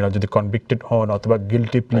থাকে, ক্রিমিনাল যদি কনভিক্টেড হন অথবা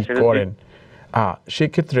গিলটি প্লি করেন,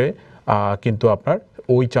 সেক্ষেত্রে কিন্তু আপনার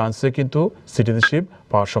ওই চান্সে কিন্তু সিটিজেনশিপ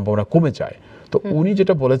পাওয়ার সম্ভাবনা কমে যায়। তো উনি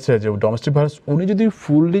যেটা বলেছে যে ডোমেস্টিক ভায়োলেন্স উনি যদি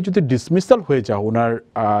ফুললি যদি ডিসমিসাল হয়ে যায় ওনার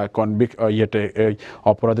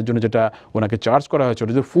অপরাধের জন্য যেটা ওনাকে চার্জ করা হয়েছে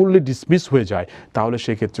ওটা যদি ফুললি ডিসমিস হয়ে যায় তাহলে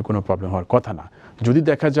সেক্ষেত্রে কোনো প্রবলেম হওয়ার কথা না। যদি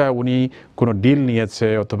দেখা যায় উনি কোনো ডিল নিয়েছে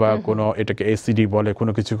অথবা কোনো এটাকে এসিডি বলে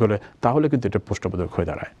কোনো কিছু করে, তাহলে কিন্তু এটা প্রশ্নবোধক হয়ে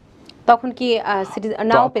দাঁড়ায়। তখন কি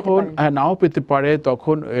নাও পেতে পারে? হ্যাঁ, নাও পেতে পারে।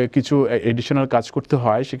 তখন কিছু এডিশনাল কাজ করতে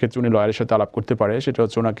হয়, সেক্ষেত্রে উনি লয়ারের সাথে আলাপ করতে পারে। সেটা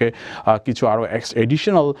হচ্ছে ওনাকে কিছু আরো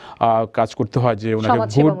এডিশনাল কাজ করতে হয় যে ওনাকে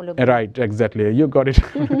good, right, exactly, you got it.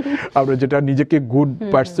 আমরা যেটা নিজেকে গুড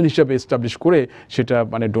পার্সন হিসেবে এস্টাবলিশ করে সেটা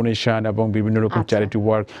মানে ডোনেশন এবং বিভিন্ন রকম চ্যারিটি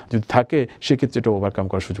ওয়ার্ক যদি থাকে সেক্ষেত্রে এটা ওভারকাম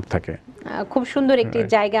করার সুযোগ থাকে। খুব সুন্দর একটি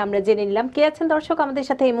জায়গা আমরা জেনে নিলাম। কে আছেন দর্শক আমাদের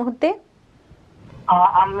সাথে এই মুহূর্তে?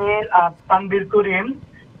 আমি তানবীর করিম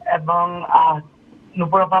এবং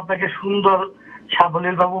নুপুর আপনাকে সুন্দর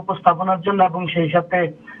সাবলীল ভাবে উপস্থাপনার জন্য এবং সেই সাথে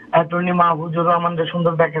অ্যাটর্নি মাহফুজুর রহমানদের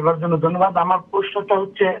সুন্দর ব্যাখ্যা করার জন্য ধন্যবাদ। আমার প্রশ্নটা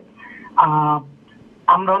হচ্ছে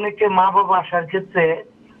আমরা অনেকে মা বাবা আসার ক্ষেত্রে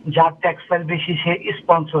যার ট্যাক্স ফাইল বেশি সে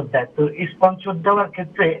স্পন্সর দেয়, তো স্পন্সর দেওয়ার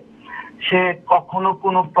ক্ষেত্রে সে কখনো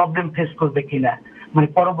কোনো প্রবলেম ফেস করবে কিনা, মানে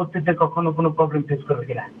পরবর্তীতে কখনো কোনো প্রবলেম ফেস করবে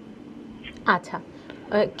কিনা? আচ্ছা,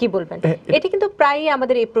 কি বলবেন? এটা কিন্তু প্রায়ই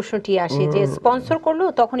আমাদের এই প্রশ্নটি আসে যে স্পন্সর করলো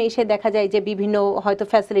তখন এসে দেখা যায় যে বিভিন্ন হয়তো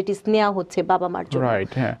ফ্যাসিলিটিস নেওয়া হচ্ছে বাবা মার জন্য।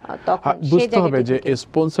 রাইট, হ্যাঁ, তখন বুঝতে হবে যে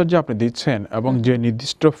স্পন্সর যে আপনি দিচ্ছেন এবং যে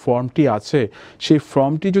নির্দিষ্ট ফর্মটি আছে সেই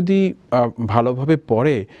ফর্মটি যদি ভালোভাবে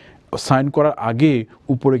পড়ে সাইন করার আগে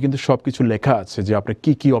উপরে কিন্তু সবকিছু লেখা আছে যে আপনার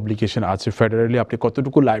কি কি অব্লিগেশন আছে, ফেডারেলি আপনি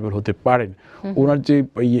কতটুকু লাইবল হতে পারেন। ওনার যে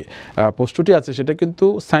পোস্টটি আছে সেটা কিন্তু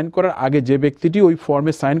সাইন করার আগে যে ব্যক্তিটি ওই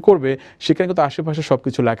ফর্মে সাইন করবে সেখানে কিন্তু আশেপাশে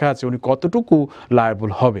সবকিছু লেখা আছে উনি কতটুকু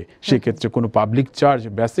লাইবল হবে। সেক্ষেত্রে কোনো পাবলিক চার্জ,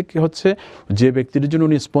 বেসিক হচ্ছে যে ব্যক্তির জন্য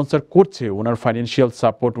উনি স্পন্সর করছে ওনার ফাইন্যান্সিয়াল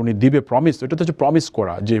সাপোর্ট উনি দিবে, প্রমিস, এটা তো হচ্ছে প্রমিস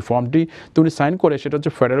করা। যে ফর্মটি তো উনি সাইন করে সেটা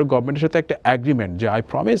হচ্ছে ফেডারেল গভর্নমেন্টের সাথে একটা এগ্রিমেন্ট যে I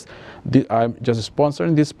promise I am just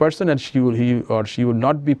sponsoring this person and he will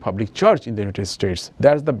not be public charge in the United States.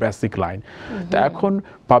 That's the basic line. তো এখন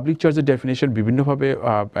পাবলিক চার্জের ডেফিনেশন বিভিন্নভাবে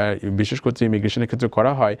বিশেষ করে ইমিগ্রেশনের ক্ষেত্রে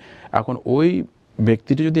করা হয়। এখন ওই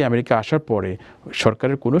ব্যক্তিটি যদি আমেরিকা আসার পরে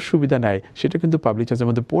সরকারের কোনো সুবিধা নেয় সেটা কিন্তু পাবলিক চার্জের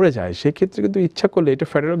মধ্যে পড়ে যায়। সেক্ষেত্রে কিন্তু ইচ্ছা করলে এটা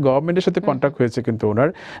ফেডারেল গভর্নমেন্টের সাথে কন্ট্যাক্ট হয়েছে কিন্তু ওনার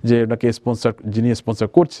যে ওনাকে স্পন্সর, যিনি স্পন্সর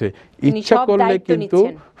করছে, ইচ্ছা করলে কিন্তু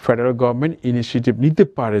ফেডারেল গভর্নমেন্ট ইনিশিয়েটিভ নিতে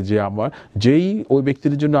পারে যে আমার যেই ওই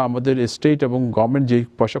ব্যক্তির জন্য আমাদের স্টেট এবং গভর্নমেন্ট যেই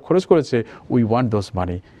পয়সা খরচ করেছে উই ওয়ান্ট দোজ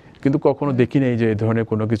মানি। কিন্তু কখনো দেখি নেই যে এই ধরনের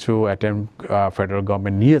কোনো কিছু অ্যাটেম্প ফেডারেল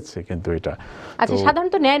গভর্নমেন্ট নিয়েছে, কিন্তু এটা আচ্ছা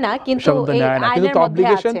সাধারণত নেয় না, কিন্তু এই আইনের মধ্যে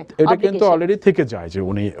আছে এটা কিন্তু অলরেডি থেকে যায় যে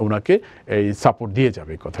উনি ওনাকে এই সাপোর্ট দিয়ে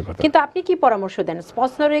যাবে কথা। কিন্তু আপনি কি পরামর্শ দেন?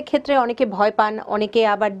 স্পন্সরের ক্ষেত্রে অনেকে ভয় পান, অনেকে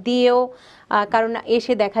আবার দিয়েও, কারণ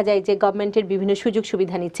এসে দেখা যায় যে গভর্নমেন্টের বিভিন্ন সুযোগ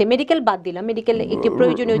সুবিধা নিচ্ছে। মেডিকেল বাদ দিলাম, মেডিকেল একটি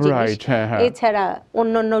প্রয়োজনীয় জিনিস, এছাড়া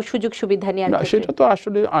অন্যান্য সুযোগ সুবিধা নেওয়ার ক্ষেত্রে সেটা তো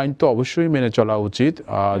আসলে আইন তো অবশ্যই মেনে চলা উচিত।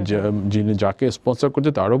 যিনি যাকে স্পন্সর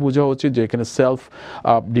করছে তারও বোঝা উচিত যে এখানে সেলফ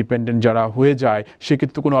ডিপেন্ডেন্ট যারা হয়ে যায়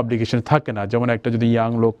সেক্ষেত্রে কোনো অব্লিগেশন থাকে না। যেমন একটা যদি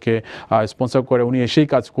ইয়াং লোককে স্পন্সর করে উনি এসেই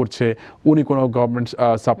কাজ করছে, উনি কোনো গভর্নমেন্ট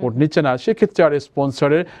সাপোর্ট নিচ্ছে না, সেক্ষেত্রে আর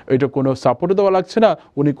স্পন্সরের এটা কোনো সাপোর্টও দেওয়া লাগছে না,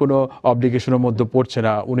 উনি কোনো অব্লিগেশনের মধ্যে পড়ছে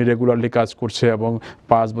না, উনি রেগুলারলি কাজ করছে এবং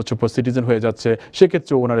 5 বছর পর সিটিজেন হয়ে যাচ্ছে,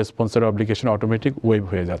 সেক্ষেত্রে ওনার স্পন্সর অব্লিগেশন অটোমেটিক ওয়েভ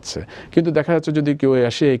হয়ে যাচ্ছে। কিন্তু দেখা যাচ্ছে যদি কেউ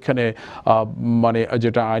এসে এখানে মানে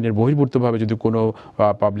যেটা আইনের বহির্ভূতভাবে যদি কোনো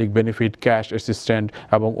পাবলিক বেনিফিট, ক্যাশ অ্যাসিস্ট্যান্ট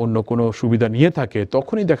এবং অন্য কোনো সুবিধা নিয়ে থাকে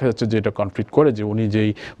তখনই দেখা যাচ্ছে যে এটা কনফ্লিক্ট করে যে উনি যেই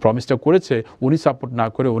প্রমিসটা করেছে উনি সাপোর্ট না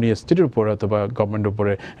করে উনি স্টেটের উপরে অথবা গভর্নমেন্টের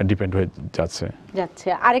উপরে ডিপেন্ড হয়ে যাচ্ছে।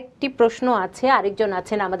 আরেকটি প্রশ্ন আছে, আরেকজন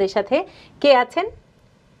আছেন আমাদের সাথে। কে আছেন?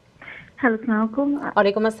 হ্যালো, আসসালামু আলাইকুম।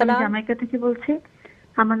 ওয়ালাইকুম আসসালাম। আমি জামাইকা থেকে বলছি।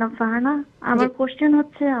 আমার নাম ফাহানা। আমার কোশ্চেন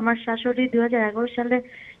হচ্ছে, আমার শাশুড়ি 2011 সালে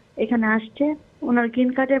এখানে আসছে, ওনার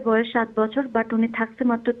গ্রিন কার্ডের বয়স 7 বছর, বাট উনি থাকছে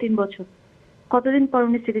মাত্র 3 বছর। কতদিন পর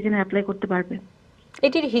উনি সিটিজেনে অ্যাপ্লাই করতে পারবে?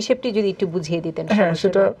 এটির হিসেবটি যদি একটু বুঝিয়ে দিতেন। হ্যাঁ,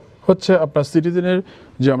 সেটা হচ্ছে আপনার সিটিজেনের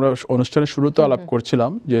যে আমরা অনুষ্ঠানের শুরুতে আলাপ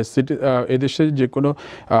করছিলাম যে এদেশে যে কোনো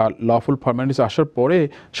লফুল পার্মানেন্স আসার পরে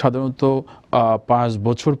সাধারণত 5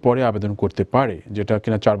 বছর পরে আবেদন করতে পারে, যেটা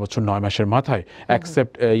কিনা 4 বছর 9 মাসের মাথায়,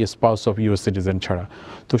 accept spouse of US citizen ছাড়া।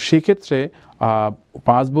 তো সেক্ষেত্রে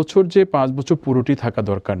 5 বছর পুরোটি থাকা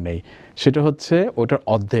দরকার নেই, সেটা হচ্ছে ওটার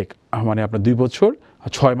অর্ধেক, মানে আপনার 2 বছর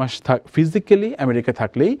 6 মাস ফিজিক্যালি আমেরিকা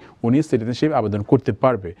থাকলেই উনি সিটিজেনশিপ আবেদন করতে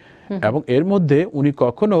পারবে এবং এর মধ্যে উনি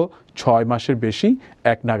কখনো 6 মাসের বেশি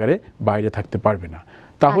এক নাগারে বাইরে থাকতে পারবে না।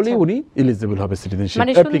 তাহলেই উনি এলিজিবল হবে সিটিজেনশিপ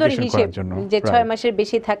মানে সুন্দর অ্যাপ্লিকেশন হিসেব করার জন্য। যে 6 মাসের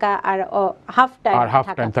বেশি থাকা আর হাফ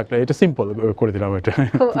টাইম থাকলে এটা সিম্পল করে দিলাম এটা।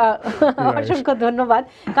 অসংখ্য ধন্যবাদ,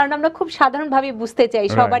 কারণ আমরা খুব সাধারণভাবে বুঝতে চাই,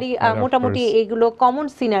 সবারই মোটামুটি এগুলো কমন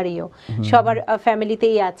সিনারিও, সবার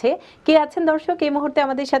ফ্যামিলিতেই আছে। কে আছেন দর্শক এই মুহূর্তে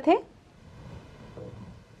আমাদের সাথে?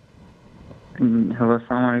 হ্যালো,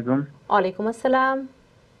 আসসালামু আলাইকুম। ওয়ালাইকুম আসসালাম।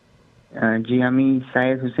 জি, আমি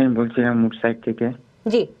সাইদ হোসেন বলছিলাম মুরসাইড থেকে।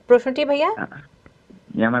 জি, প্রশ্নটি ভাইয়া?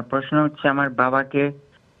 আমার প্রশ্ন হচ্ছে, আমার বাবাকে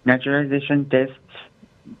ন্যাচারালাইজেশন টেস্ট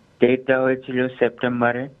ডেট দেওয়া হয়েছিল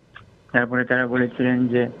সেপ্টেম্বরে, তারপরে তারা বলেছিলেন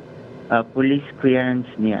যে পুলিশ ক্লিয়ারেন্স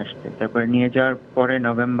নিয়ে আসতে, তারপরে নিয়ে যাওয়ার পরে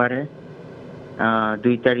নভেম্বরে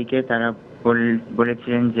 2 তারিখে তারা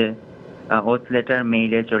বলেছিলেন যে ওথ লেটার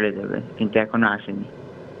মেইলে চলে যাবে, কিন্তু এখনো আসেনি।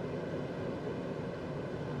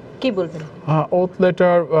 কি বলবেন? ওথ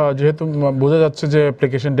লেটার যেহেতু বোঝা যাচ্ছে যে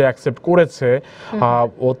অ্যাপ্লিকেশনটা অ্যাকসেপ্ট করেছে,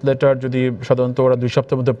 ওথ লেটার যদি সাধারণত ওরা 2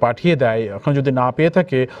 সপ্তাহের মধ্যে পাঠিয়ে দেয়, এখন যদি না পেয়ে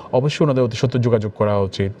থাকে অবশ্যই ওনাদের অতি সত্ত্বর যোগাযোগ করা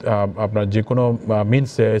উচিত। আপনার যে কোনো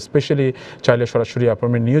মিনসে, স্পেশালি চাইলে সরাসরি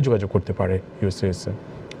অ্যাপয়েন্টমেন্ট নিয়ে যোগাযোগ করতে পারে ইউএসএস এ।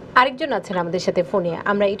 আরেকজন আছেন আমাদের সাথে ফোনে,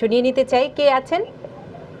 আমরা একটু নিয়ে নিতে চাই। কে আছেন?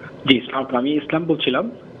 জি, আমি ইসলাম বলছিলাম।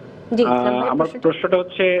 আমার প্রশ্নটা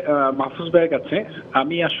হচ্ছে মাহফুজ ভাইয়ের কাছে।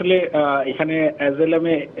 আমি আসলে এখানে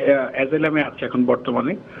অ্যাজেলামে আছি এখন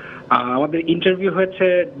বর্তমানে। আমাদের ইন্টারভিউ হয়েছে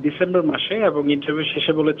ডিসেম্বর মাসে, এবং ইন্টারভিউ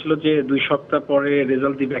শেষে বলেছিল যে 2 সপ্তাহ পরে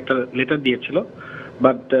রেজাল্ট দিবে, একটা লেটার দিয়েছিল।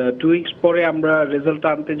 বাট 2 উইকস পরে আমরা রেজাল্ট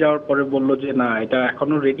আনতে যাওয়ার পরে বললো যে না, এটা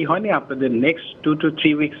এখনো রেডি হয়নি, আপনাদের নেক্সট 2 to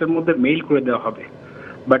 3 উইকসের মধ্যে মেইল করে দেওয়া হবে।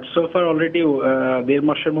 বাট সোফার অলরেডি 1.5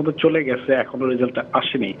 মাসের মতো চলে গেছে, এখনো রেজাল্টটা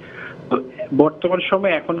আসেনি। তো বর্তমান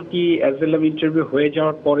সময়ে এখন কি অ্যাজেলাম ইন্টারভিউ হয়ে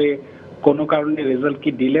যাওয়ার পরে কোনো কারণে রেজাল্ট কি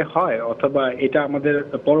ডিলে হয়, অথবা এটা আমাদের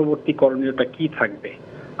পরবর্তী করণীয়টা কি থাকবে?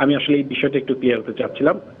 আমি আসলে এই বিষয়টা একটু ক্লিয়ার হতে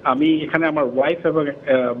চাচ্ছিলাম। আমি এখানে আমার ওয়াইফ এবং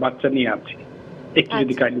বাচ্চা নিয়ে আছি, একটু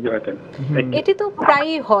যদি কাইন্ডলি জানাতেন। এটি তো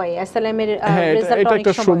প্রায়ই হয় অ্যাসাইলামের রেজাল্ট। এটা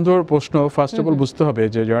একটা সুন্দর প্রশ্ন। ফার্স্ট অফ অল বুঝতে হবে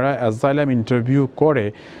যে যারা অ্যাসাইলাম ইন্টারভিউ করে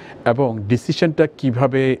এবং ডিসিশনটা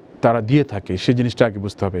কিভাবে তারা দিয়ে থাকে সেই জিনিসটা আগে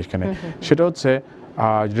বুঝতে হবে এখানে। সেটা হচ্ছে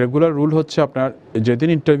রেগুলার রুল হচ্ছে আপনার যেদিন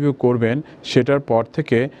ইন্টারভিউ করবেন সেটার পর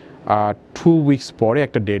থেকে 2 উইকস পরে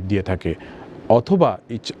একটা ডেট দিয়ে থাকে, অথবা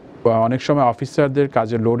অনেক সময় অফিসারদের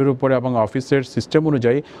কাজের লোডের উপরে এবং অফিসের সিস্টেম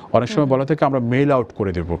অনুযায়ী অনেক সময় বলা থাকে আমরা মেইল আউট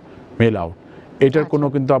করে দেব, মেইল আউট। এটার কোনো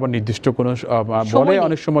কিন্তু আবার নির্দিষ্ট কোনো বলে,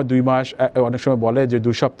 অনেক সময় 2 মাস, অনেক সময় বলে যে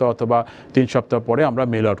 2 সপ্তাহ অথবা 3 সপ্তাহ পরে আমরা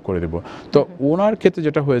মেইল আউট করে দেব। তো ওনার ক্ষেত্রে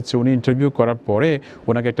যেটা হয়েছে, উনি ইন্টারভিউ করার পরে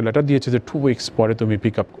ওনাকে একটা লেটার দিয়েছে যে 2 উইকস পরে তুমি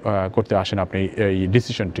পিক আপ করতে আসেন আপনি এই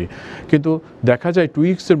ডিসিশনটি। কিন্তু দেখা যায় 2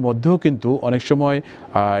 উইকসের মধ্যেও কিন্তু অনেক সময়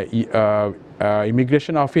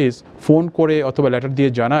ইমিগ্রেশন অফিস ফোন করে অথবা লেটার দিয়ে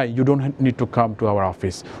জানায় you don't need to come to our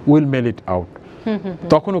office, will mail it out.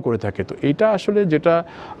 তখনও করে থাকে। তো এটা আসলে যেটা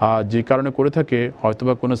যে কারণে করে থাকে,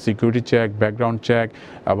 হয়তোবা কোনো সিকিউরিটি চেক, ব্যাকগ্রাউন্ড চেক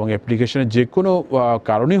এবং অ্যাপ্লিকেশনের যে কোনো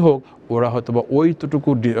কারণেই হোক, ওরা হয়তোবা ওইটুকু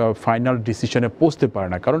ফাইনাল ডিসিশনে পৌঁছতে পারে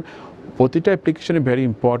না। কারণ প্রতিটা অ্যাপ্লিকেশনে ভেরি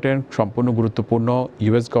ইম্পর্টেন্ট, সম্পূর্ণ গুরুত্বপূর্ণ।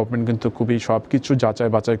 ইউএস গভর্নমেন্ট কিন্তু খুবই সব কিছু যাচাই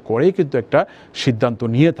বাছাই করেই কিন্তু একটা সিদ্ধান্ত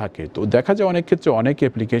নিয়ে থাকে। তো দেখা যায় অনেক ক্ষেত্রে অনেক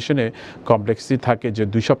অ্যাপ্লিকেশনে কমপ্লেক্সিটি থাকে যে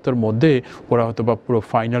 2 সপ্তাহের মধ্যে ওরা হয়তো বা পুরো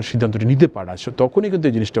ফাইনাল সিদ্ধান্তটি নিতে পারে না, তখনই কিন্তু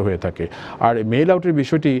এই জিনিসটা হয়ে থাকে। আর মেইল আউটের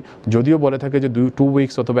বিষয়টি যদিও বলে থাকে যে 2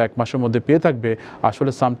 উইকস অথবা 1 মাসের মধ্যে পেয়ে থাকবে,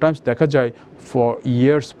 আসলে সামটাইমস দেখা যায় ফর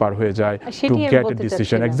ইয়ার্স পার হয়ে যায় to get a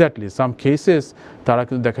decision. Exactly, some cases তারা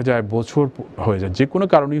কিন্তু দেখা যায় বছর হয়ে যায়, যে কোনো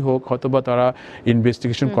কারণেই হোক। হয়তোবা তারা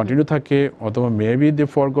ইনভেস্টিগেশন কন্টিনিউ থাকে, অথবা maybe they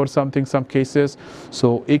forgot something, some cases. So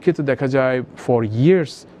এই ক্ষেত্রে দেখা যায় ফর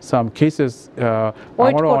ইয়ার্স সাম কেসেস,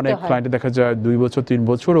 আমারও অনেক ক্লায়েন্টে দেখা যায় 2 বছর 3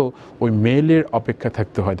 বছরও ওই মেইলের অপেক্ষা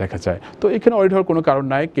থাকতে হয় দেখা যায়। তো এখানে ওয়েট হওয়ার কোনো কারণ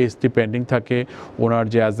নাই, কেসটি পেন্ডিং থাকে। ওনার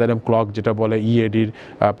যে অ্যাজাইলাম ক্লক যেটা বলে ইএডির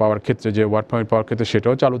পাওয়ার ক্ষেত্রে, যে ওয়ার্ক পারমিট পাওয়ার ক্ষেত্রে,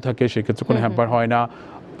 সেটাও চালু থাকে, সেক্ষেত্রে কোনো হ্যাম্পার হয় না।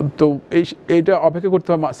 তো এইটা অপেক্ষা করতে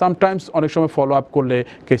হয়। সামটাইমস অনেক সময় ফলো আপ করলে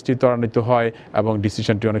কেসটি ত্বরান্বিত হয় এবং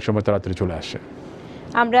ডিসিশনটি অনেক সময় তাড়াতাড়ি চলে আসে।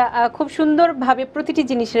 আমরা খুব সুন্দরভাবে প্রতিটি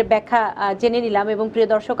জিনিসের ব্যাখ্যা জেনে নিলাম। এবং প্রিয়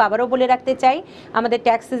দর্শক, আবারও বলে রাখতে চাই, আমাদের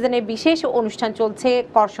ট্যাক্স সিজনের বিশেষ অনুষ্ঠান চলছে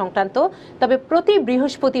কর সংক্রান্ত। তবে প্রতি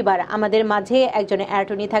বৃহস্পতিবার আমাদের মাঝে একজন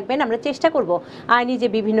অ্যাটর্নি থাকবেন। আমরা চেষ্টা করব আইনি যে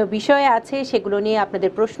বিভিন্ন বিষয় আছে সেগুলো নিয়ে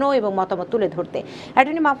আপনাদের প্রশ্ন এবং মতামত তুলে ধরতে।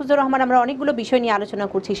 অ্যাটর্নি মাহফুজুর রহমান, আমরা অনেকগুলো বিষয় নিয়ে আলোচনা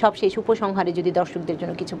করছি, সব শেষ উপসংহারে যদি দর্শকদের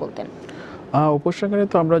জন্য কিছু বলতেন। উপসংহারে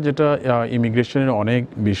তো আমরা যেটা ইমিগ্রেশনের অনেক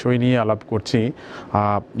বিষয় নিয়ে আলাপ করছি,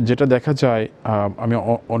 যেটা দেখা যায়, আমি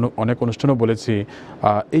অনেক অনুষ্ঠানও বলেছি,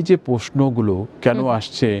 এই যে প্রশ্নগুলো কেন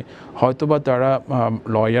আসছে, হয়তোবা তারা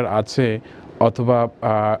লয়ার আছে, অথবা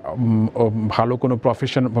ভালো কোনো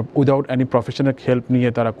profession without any professional help নিয়ে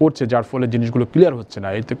তারা করছে, যার ফলে জিনিসগুলো ক্লিয়ার হচ্ছে না।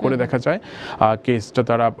 এতে করে দেখা যায় কেসটা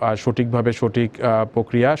তারা সঠিকভাবে সঠিক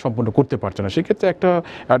প্রক্রিয়া সম্পন্ন করতে পারছে না। সেক্ষেত্রে একটা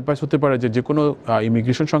অ্যাডভাইস হতে পারে যে কোনো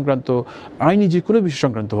ইমিগ্রেশন সংক্রান্ত আইনি যে কোনো বিষয়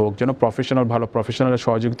সংক্রান্ত হোক, যেন ভালো প্রফেশনালের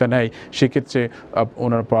সহযোগিতা নেয়। সেক্ষেত্রে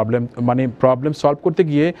ওনার প্রবলেম সলভ করতে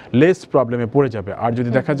গিয়ে লেস প্রবলেমে পড়ে যাবে। আর যদি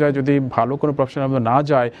দেখা যায় যদি ভালো কোনো প্রফেশনাল না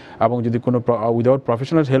যায় এবং যদি কোনো উইদাউট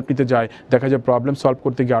প্রফেশনাল হেল্প নিতে যায়, দেখা যায় প্রবলেম সলভ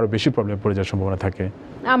করতে গিয়ে আরও বেশি প্রবলেমে পড়ে যাওয়ার সম্ভাবনা থাকে।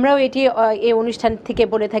 আমরাও এটি এই অনুষ্ঠান থেকে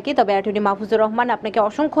বলে থাকি। তবে অ্যাটর্নি মাহফুজুর রহমান, আপনাকে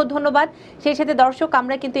অসংখ্য ধন্যবাদ। সেই সাথে দর্শক,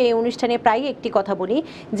 আমরা কিন্তু এই অনুষ্ঠানে প্রায় একটি কথা বলি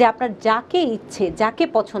যে আপনার যাকে ইচ্ছে, যাকে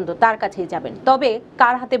পছন্দ তার কাছেই যাবেন, তবে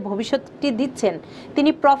কার হাতে ভবিষ্যৎটি দিচ্ছেন, তিনি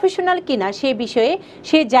প্রফেশনাল কিনা সেই বিষয়ে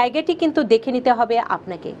সেই জায়গাটি কিন্তু দেখে নিতে হবে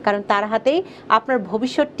আপনাকে, কারণ তার হাতেই আপনার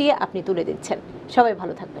ভবিষ্যৎটি আপনি তুলে দিচ্ছেন। সবাই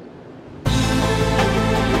ভালো থাকবেন।